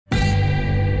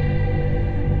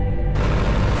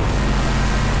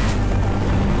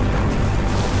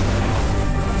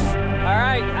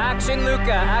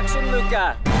Luca, action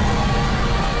Luca.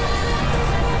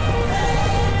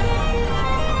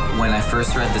 When I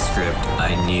first read the script,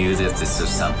 I knew that this was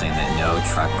something that no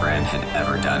truck brand had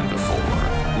ever done before.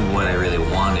 What I really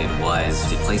wanted was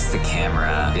to place the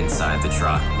camera inside the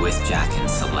truck with Jack and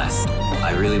Celeste.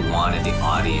 I really wanted the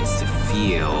audience to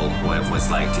feel what it was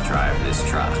like to drive this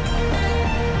truck.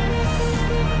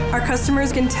 Our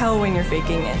customers can tell when you're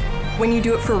faking it. When you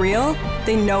do it for real,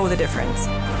 they know the difference.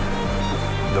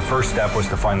 The first step was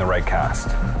to find the right cast.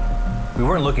 We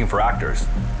weren't looking for actors.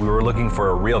 We were looking for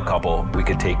a real couple we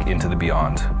could take into the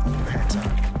beyond.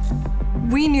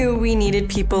 We knew we needed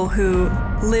people who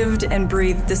lived and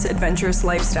breathed this adventurous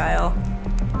lifestyle.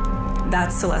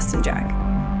 That's Celeste and Jack.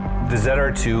 The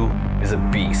ZR2 is a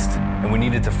beast, and we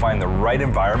needed to find the right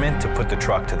environment to put the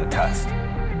truck to the test.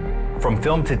 From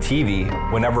film to TV,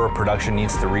 whenever a production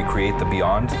needs to recreate the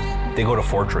beyond, they go to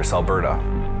Fortress, Alberta.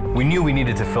 We knew we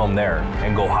needed to film there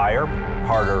and go higher,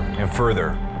 harder, and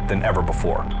further than ever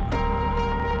before.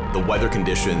 The weather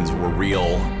conditions were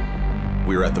real.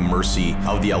 We were at the mercy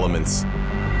of the elements.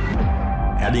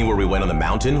 Anywhere we went on the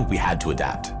mountain, we had to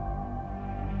adapt.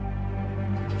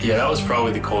 Yeah, that was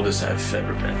probably the coldest I've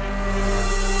ever been.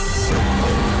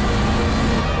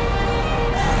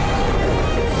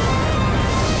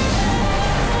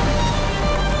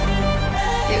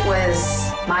 It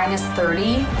was minus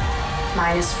 30,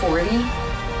 minus 40,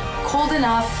 cold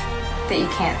enough that you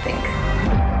can't think.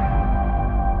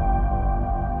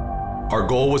 Our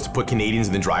goal was to put Canadians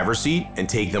in the driver's seat and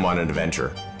take them on an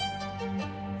adventure.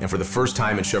 And for the first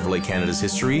time in Chevrolet Canada's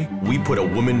history, we put a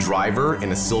woman driver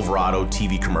in a Silverado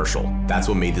TV commercial. That's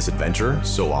what made this adventure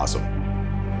so awesome.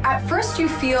 At first you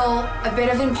feel a bit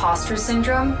of imposter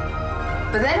syndrome,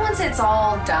 but then once it's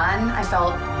all done, I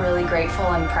felt really grateful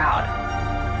and proud.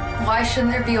 Why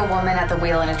shouldn't there be a woman at the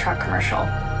wheel in a truck commercial?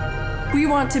 We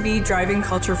want to be driving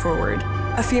culture forward.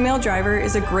 A female driver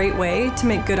is a great way to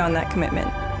make good on that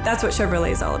commitment. That's what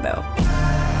Chevrolet is all about.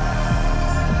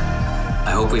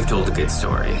 I hope we've told a good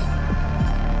story.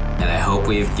 And I hope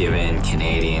we've given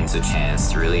Canadians a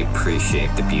chance to really appreciate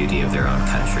the beauty of their own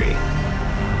country.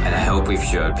 And I hope we've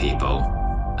showed people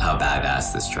how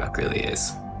badass this truck really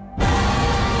is.